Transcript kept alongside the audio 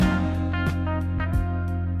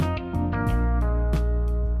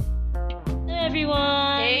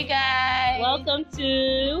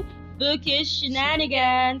to Bookish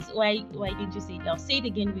Shenanigans. Why didn't you say it now? Say it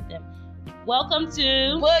again with them. Welcome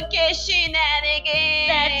to Bookish Shenanigans.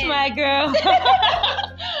 That's my girl.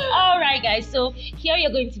 All right, guys. So here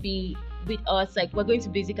you're going to be with us. Like, we're going to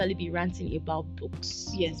basically be ranting about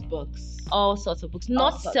books. Yes, books. All sorts of books.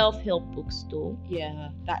 Not self-help books, though. Yeah,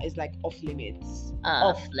 that is like off limits.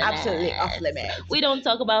 Absolutely off limits. We don't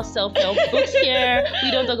talk about self-help books here.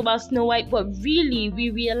 We don't talk about Snow White, but really,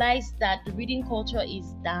 we realize that the reading culture is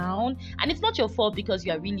down, and it's not your fault because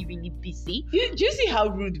you are really, really busy. Do you see how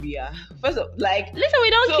rude we are? First of all, like, listen, we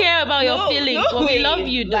don't care about your feelings, but we love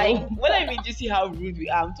you, though. Like, what I mean, do you see how rude we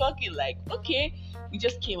are? I'm talking like, okay, we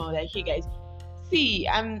just came out like, hey guys, see,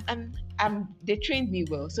 they trained me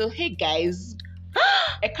well. So hey guys,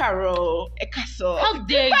 Ekaro, Ekaso. How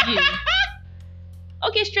dare you?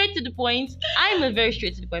 Okay, straight to the point. I'm a very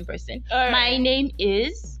straight to the point person. Right. My name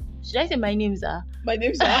is. Should I say my name's My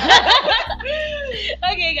name's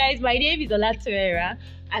Okay, guys, my name is Olatoera.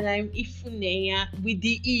 and I'm Ifuneya with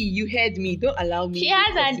the E. You heard me. Don't allow me. She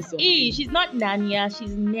has an E. She's not Nanya.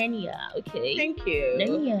 She's Nenia. Okay. Thank you.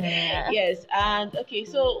 Nenia. Yes, and okay,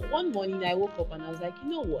 so one morning I woke up and I was like, you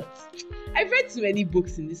know what? I've read too many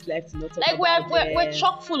books in this life to not talk Like about we're them.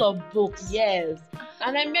 chock full of books. Yes,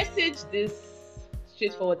 and I messaged this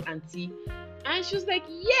straightforward auntie, and she was like,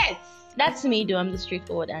 yes. That's me, though. I'm the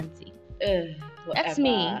straightforward auntie. That's Whatever.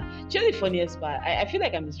 me. She's the funniest part. I feel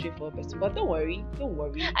like I'm a straightforward person, but don't worry.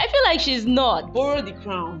 I feel like she's not. Borrow the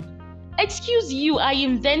crown. Excuse you, I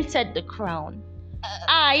invented the crown.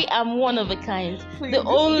 I am one of a kind. Please, The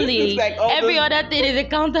only. this is like all Every those- other thing is a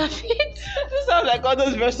counterfeit. This sounds like all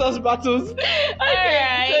those versus battles. Okay,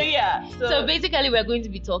 Alright. so yeah. So basically, we're going to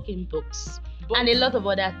be talking books and a lot of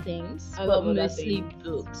other things, A lot but of other mostly things.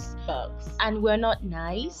 books. books. And we're not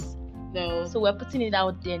nice, No. so we're putting it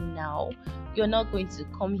out there now. You're not going to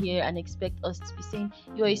come here and expect us to be saying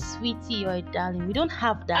you're a sweetie, you're a darling. We don't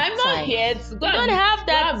have that. I'm not time. here to go We don't and have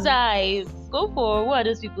that grab- time. Go for what are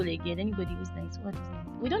those people again? Anybody who's nice? What is nice?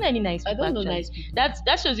 We don't know any nice I people. don't know actually. nice people.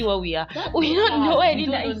 That shows you what we are. We don't know any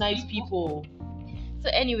we don't know nice nice people. So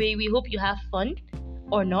anyway, we hope you have fun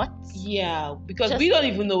or not. Yeah, because Just- we don't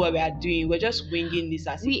even know what we are doing. We're just winging this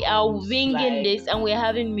as We it are comes, winging like- this and we're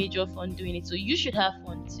having major fun doing it. So you should have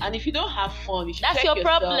fun too. And if you don't have fun, you should That's check your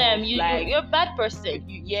yourself, problem. like, You're a bad person.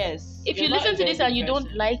 yes. If you're you not listen a to very this and good you person.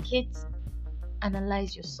 don't like it,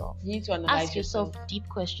 analyze yourself. you need to analyze Ask yourself deep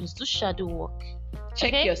questions. Do shadow work. Check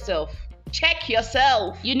okay? yourself. Check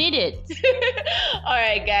yourself. You need it. All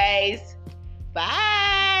right, guys.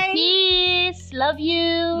 Bye. Peace. Love you.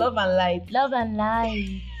 Love and light. Love and life.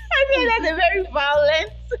 I feel that's a very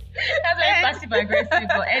violent. That's very passive aggressive.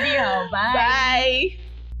 But anyhow, bye. Bye.